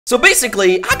So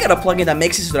basically, I got a plugin that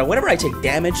makes it so that whenever I take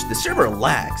damage, the server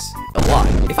lags a lot.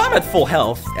 If I'm at full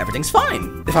health, everything's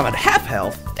fine. If I'm at half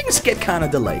health, things get kinda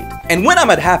delayed. And when I'm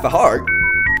at half a heart,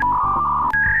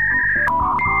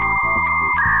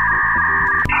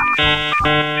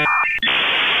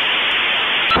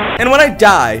 and when I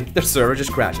die, the server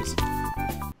just crashes.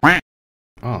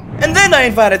 Oh. And then I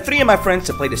invited 3 of my friends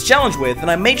to play this challenge with, and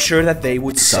I made sure that they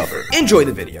would suffer. Enjoy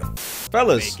the video.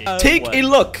 Fellas, take a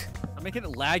look. I'm making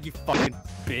it lag, you fucking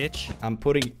bitch. I'm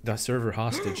putting the server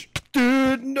hostage.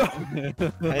 Dude, no.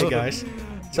 Hey guys.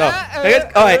 So,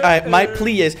 alright, my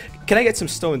plea is, can I get some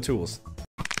stone tools?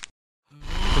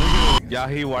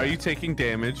 Yahi, why are you taking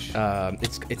damage?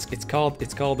 It's called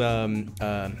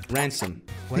ransom.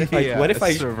 What if Yeah, what if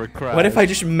what if I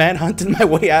just manhunted my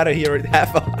way out of here at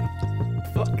half a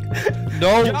fuck.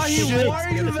 No Yahi, shit. why are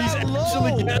you He's that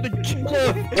actually low? gonna kill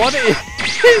him. What is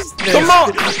this? Come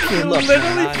on! You Look,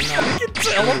 literally man, fucking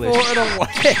teleported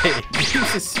away.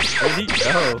 Jesus. Where'd he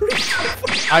go?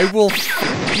 I will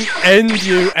end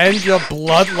you and your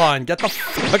bloodline. Get the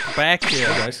fuck back here.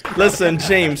 Guys. Listen,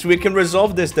 James, we can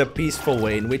resolve this the peaceful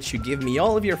way in which you give me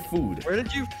all of your food. Where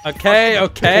did you? Okay,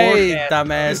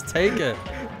 dumbass, take it.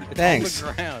 It's Thanks. on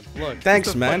the ground. Look.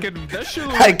 Thanks, man. That shit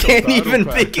looks I like a can't battle even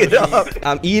pass. pick it up.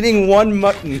 I'm eating one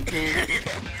mutton.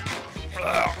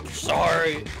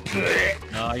 Sorry.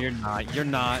 No, you're not. You're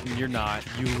not. You're not.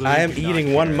 You. I am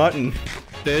eating one mutton.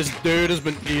 This dude has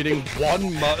been eating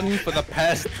one mutton for the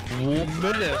past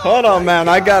minute. Hold on, man.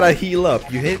 I gotta heal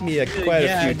up. You hit me quite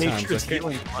a few times. Nature's Okay?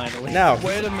 healing finally. Now.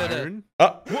 Wait a minute.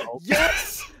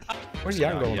 Yes. Where's the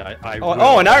iron golem? Yeah,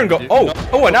 Oh, an iron golem.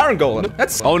 Oh, an iron golem.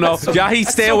 That's. Oh no, that's so, Yahi,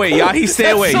 stay away. Yahi, stay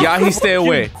away. Yahi, stay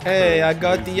away. Hey, I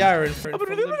got the iron from the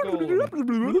golem.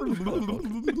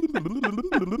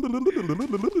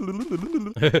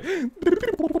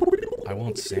 I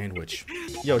want sandwich.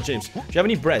 Yo, James, do you have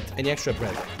any bread? Any extra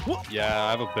bread? Yeah, I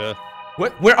have a bit.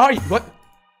 What? Where are you? What?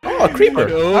 Oh, a creeper.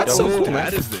 That's so cool, man.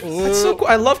 What is this? That's so cool.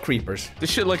 I love creepers. This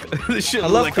shit like I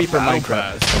love like creeper a battle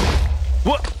Minecraft. pass.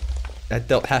 What? That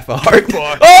dealt half a heart.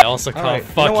 I also can't Alright,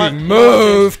 you know what? fucking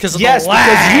move because of Yes, the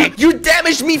lag. because you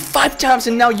damaged me 5 times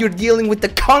and now you're dealing with the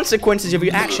consequences of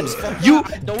your actions. You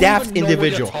daft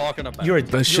individual. You're a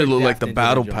That shit you're a look like daft the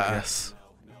battle individual, yeah. pass.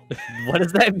 What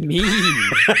does that mean?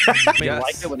 I Yes.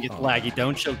 like it when it gets laggy.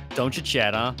 Don't you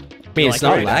chat, huh? I mean, it's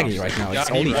not laggy right now. It's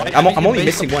only Right? I'm only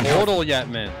missing one health. portal yet,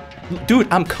 man. Dude,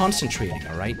 I'm concentrating,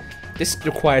 all right? This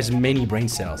requires many brain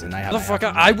cells and I have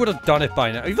Motherfucker, I would have done it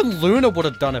by now. Even Luna would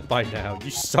have done it by now. You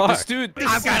suck. This dude,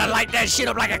 I'm gonna light that shit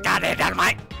up like a goddamn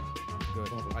dynamite. Good.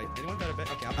 Right. Anyone got a bed?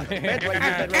 Okay, I'm bed right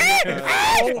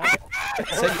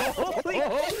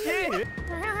here.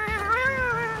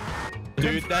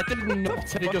 Dude, that did not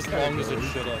take as long as it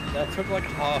should have. That took like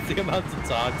half the amount of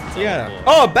time to Yeah. teleport.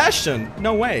 Oh, Bastion.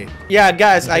 No way. Yeah,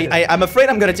 guys, I'm afraid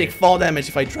I'm gonna take fall damage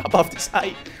if I drop off this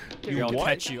height. Here, I'll what?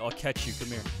 catch you. I'll catch you. Come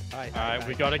here. Alright, Alright,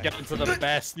 we gotta get into the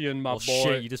bastion, my Oh boy.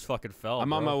 shit, you just fucking fell.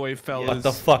 I'm on my way, fellas. What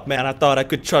the fuck, man? I thought I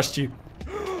could trust you.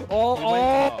 Oh,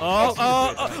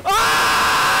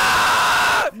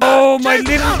 my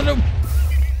little.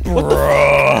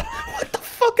 Bruh. What the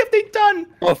fuck have they done?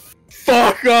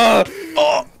 Fucker.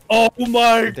 Oh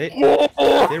my. They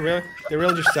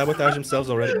really just sabotaged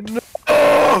themselves already.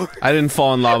 I didn't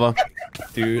fall in lava.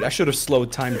 Dude, I should have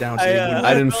slowed time down so they wouldn't.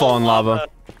 I didn't fall in lava.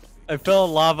 I fell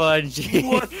in lava and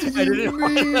What do you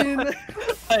mean?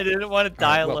 I didn't want to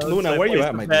die Well, alone. Luna, so I where you placed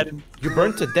at, the my bed dude? You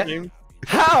burned to death.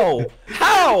 How?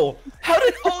 How? How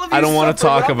did all of you I don't want to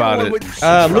suffer? talk about it.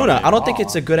 Luna, I don't think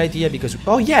it's a good idea because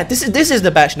oh yeah, this is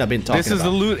the bastion I've been talking about. This is the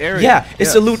loot area. Yeah, it's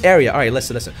Yes. the loot area. All right,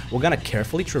 listen. We're gonna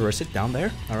carefully traverse it down there.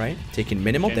 All right, taking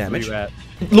minimal damage.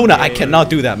 Luna, I cannot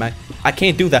do that, man. I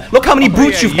can't do that. Look how many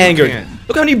brutes yeah, you've you angered. can't.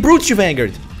 Look how many brutes you've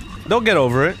angered. They'll get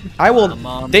over it. I will. I'm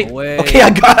on They. the way. Okay,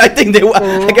 I think they.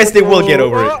 I guess they will get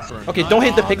over it. Okay, don't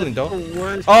hit the piglin though.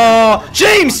 Oh,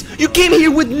 James, you came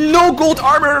here with no gold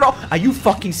armor at all. Are you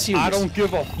fucking serious? I don't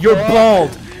give a. You're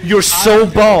bald. You're so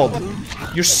bald.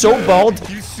 You're so bald.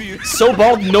 So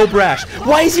bald, no brash.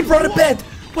 Why is he brought a bed?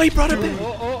 Why he brought a bed?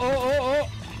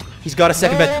 He's got a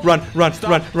second bed. Run.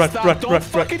 Don't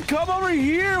fucking come over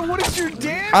here. What is your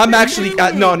damn? I'm actually.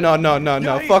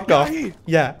 No. Fuck off.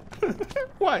 Yeah.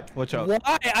 What? Watch out. Why?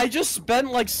 I just spent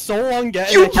like so long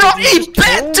getting. You it, brought you a just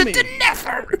bed told to me. the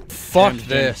nether. Fuck Jim,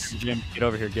 this. Jim, get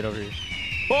over here. Get over here.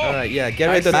 All right, yeah. Get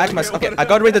rid of the magma. Okay, I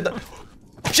got rid of the.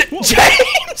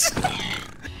 James.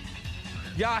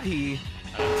 Yahi.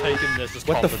 I'm taking this as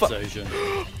What the fuck? compensation.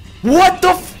 What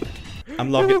the? I'm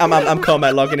logging. I'm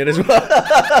logging it as well.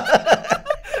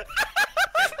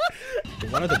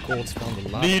 None of the golds found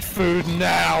in lava. Need food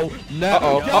now. Now.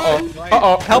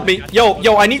 Uh-oh. Help me.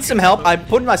 Yo, I need some help. I'm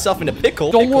putting myself in a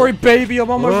pickle. Don't worry, baby.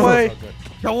 I'm on my way.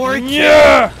 Don't worry,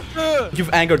 Yeah.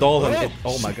 You've angered all of them.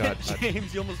 Oh my god.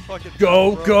 James, you almost fucking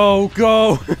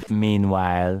Go.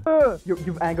 Meanwhile.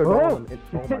 You've angered all of them.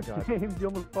 Oh my god. James, you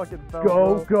almost fucking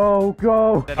fell. Go.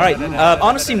 Alright,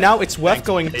 honestly now it's worth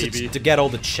going to get all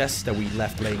the chests that we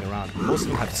left laying around. Most of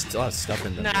them have still have stuff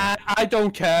in them. Nah, I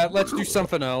don't care. Let's do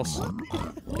something else.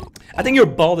 I think your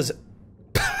bald is...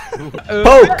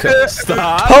 Poke!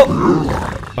 Stop.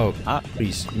 Poke! Oh,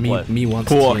 please. Me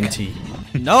wants TNT.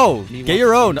 No, get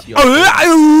your own.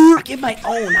 I get my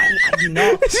own.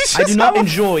 I do not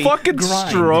enjoy fucking grind.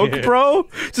 stroke, bro.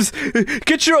 Just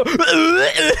get your.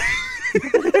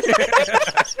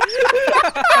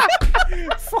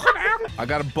 I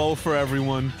got a bow for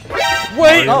everyone.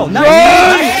 Wait. Oh, Run!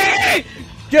 nice.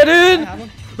 Get in.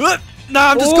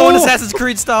 Nah, I'm just going Assassin's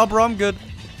Creed style, bro. I'm good.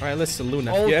 Alright, listen,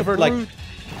 Luna. Oh, You the ever like brute.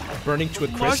 burning to a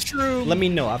crisp? Mushroom. Let me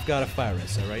know. I've got a fire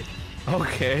res, alright?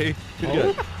 Okay.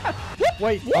 Good.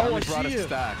 Wait. Oh, Oh, we I brought see a you.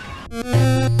 stack.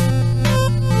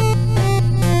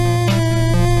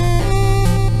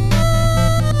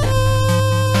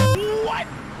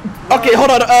 Okay,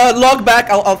 hold on. Log back.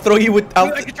 I'll throw you with. No.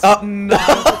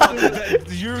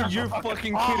 You're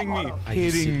fucking kidding me.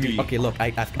 Kidding me. Okay, look.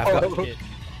 I've got.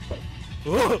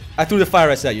 I threw the fire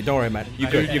res at you. Don't worry, man. You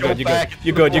good? You good? You good?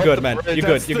 You good? You good, man? You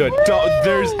good? You good?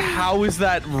 There's. How is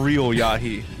that real,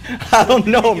 Yahi? I don't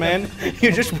know, man.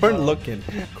 You just weren't looking.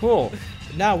 Cool.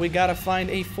 Now we gotta find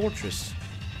a fortress.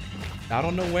 I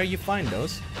don't know where you find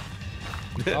those.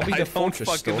 Probably I the don't fortress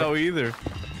fucking store. know either.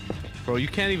 Bro, you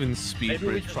can't even speed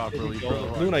bridge properly,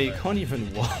 bro. Luna, you can't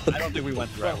even walk. I don't think we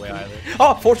went the right way either.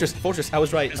 Oh, fortress, fortress. I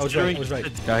was right. I was right. I was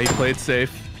right. Yeah, he played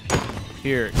safe.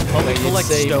 Here, Play it collect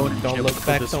safe. stone. Don't look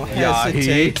back. Don't Yeah,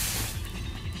 hesitate.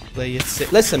 Play it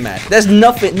safe. Listen, man. There's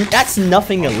nothing. That's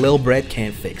nothing a little bread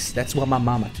can't fix. That's what my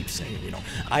mama keeps saying. You know.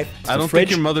 I don't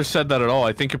think your mother said that at all.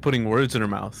 I think you're putting words in her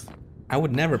mouth. I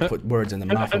would never put words in the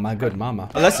mouth of my good mama.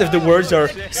 Unless if the words are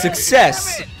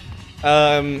success,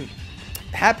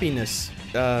 happiness,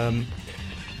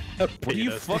 What are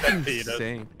you fucking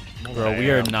saying? Bro,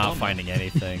 we are not finding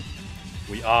anything.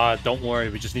 We are. Don't worry.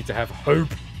 We just need to have hope.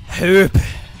 Hope.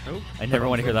 I never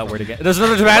want to hear that word again. There's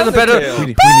another tomato. Undertale. We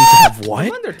need to have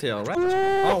what? Undertale, right?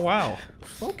 Oh wow.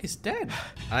 Folk is dead.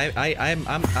 I'm.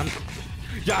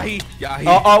 Yahi.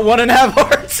 Oh, 1.5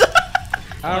 hearts.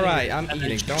 All right, I'm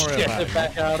eating. Don't worry about it.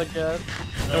 back out again.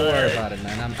 Don't worry about it,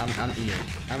 man. I'm eating.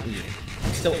 I'm eating.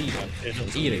 I'm still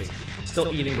eating.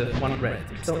 Still eating the one bread.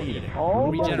 Still eating. I'm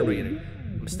regenerating.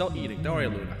 I'm still eating. Don't worry,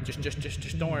 Luna. Just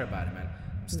don't worry about it, man.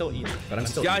 I'm still eating, but I'm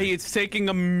still. Yahi, it's taking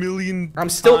a million. I'm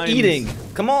still times. eating.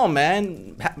 Come on,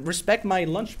 man. Respect my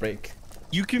lunch break.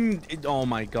 You can. Oh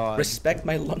my god. Respect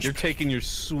my lunch You're break. taking your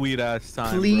sweet ass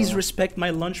time. Please bro. respect my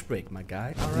lunch break, my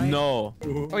guy. All right. No.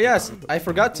 Oh yes, I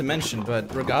forgot to mention,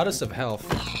 but regardless of health,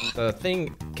 the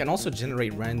thing can also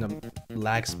generate random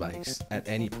lag spikes at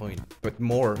any point, but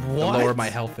more the lower my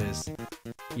health is.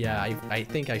 Yeah, I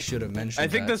think I should have mentioned I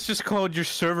think that. that's just called your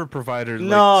server provider.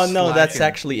 No, like, no, that's slacking.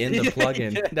 actually in the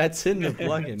plugin. That's in the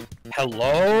plugin.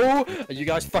 Hello? Are you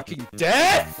guys fucking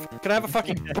dead? Can I have a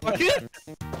fucking bucket?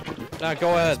 Nah, go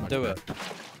ahead. Do it.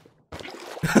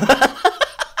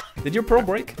 Did your pro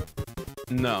break?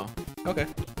 No. Okay.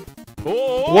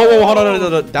 Oh, Whoa, hold on,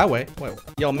 no, that way. Whoa,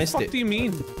 y'all missed What it. do you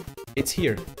mean? It's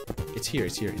here. It's here.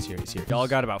 Y'all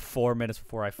got about 4 minutes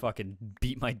before I fucking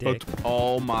beat my dick.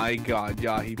 Oh my god,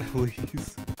 Yahi,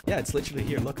 please. Yeah, it's literally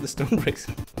here. Look at the stone bricks.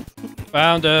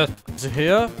 Found it. Is it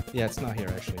here? Yeah, it's not here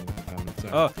actually.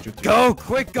 It's, Go,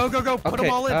 quick, go. Put them Okay,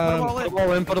 all in, Put them all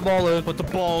in. Put them all in. Put the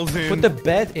balls in. Put the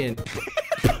bed in.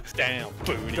 Damn,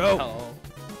 booty. Go.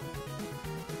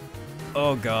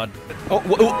 Oh god.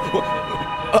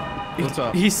 What's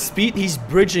up? He's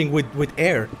bridging with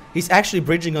air. He's actually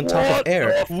bridging on top of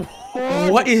air.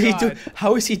 What is he doing?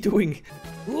 How is he doing?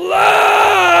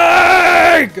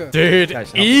 Lag! Dude,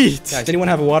 Guys, help. eat! Guys, anyone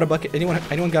have a water bucket?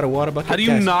 Anyone got a water bucket? How do you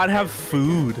Guys, not have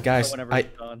food? Guys, Whenever I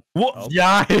it's done. What?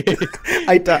 Yeah.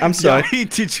 I died. I'm sorry. Yahi,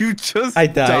 did you just I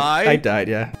died. die? I died.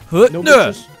 Yeah. No.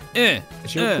 bitches?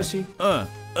 Is your pussy It's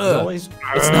always?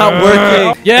 It's not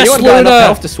working. Yes, Anyone got enough Luna!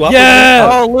 health to swap? Yeah!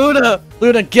 Oh, Luna.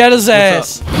 Luna, get his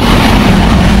ass! No,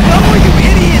 you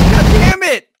idiot. God damn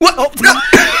it. What? Oh,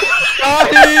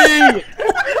 Yahi!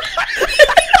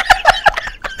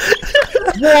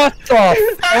 What the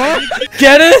fuck?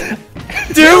 Get it?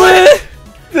 Do it!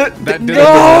 That didn't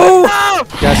No!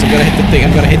 Guys, I'm gonna hit the thing.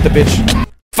 I'm gonna hit the bitch.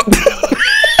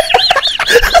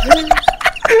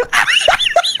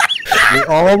 We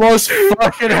almost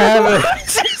fucking have it.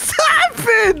 just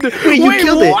happened? Wait, you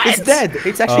killed it. It's dead.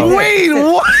 It's actually dead. Wait,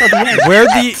 what? Where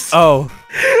the oh?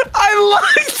 I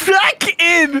logged back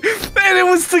in, and it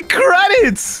was the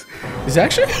credits. Is it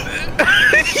actually?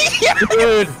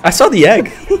 Dude, I saw the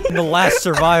egg. I'm the last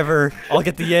survivor. I'll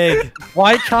get the egg.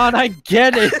 Why can't I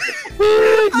get it?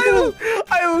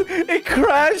 it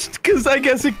crashed because I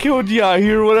guess it killed Yahi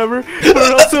or whatever, but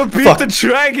it also beat Fuck. the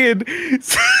dragon.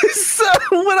 So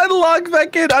when I log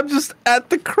back in, I'm just at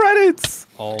the credits.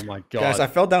 Oh my god. Guys, I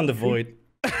fell down the void.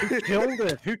 Who killed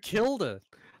it? Who killed it?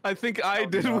 I think I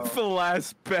did with the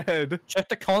last bed. Check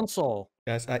the console.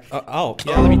 Guys, yeah, Oh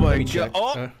let me my check.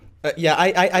 God. Oh. Yeah,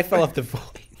 I fell off the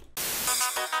void.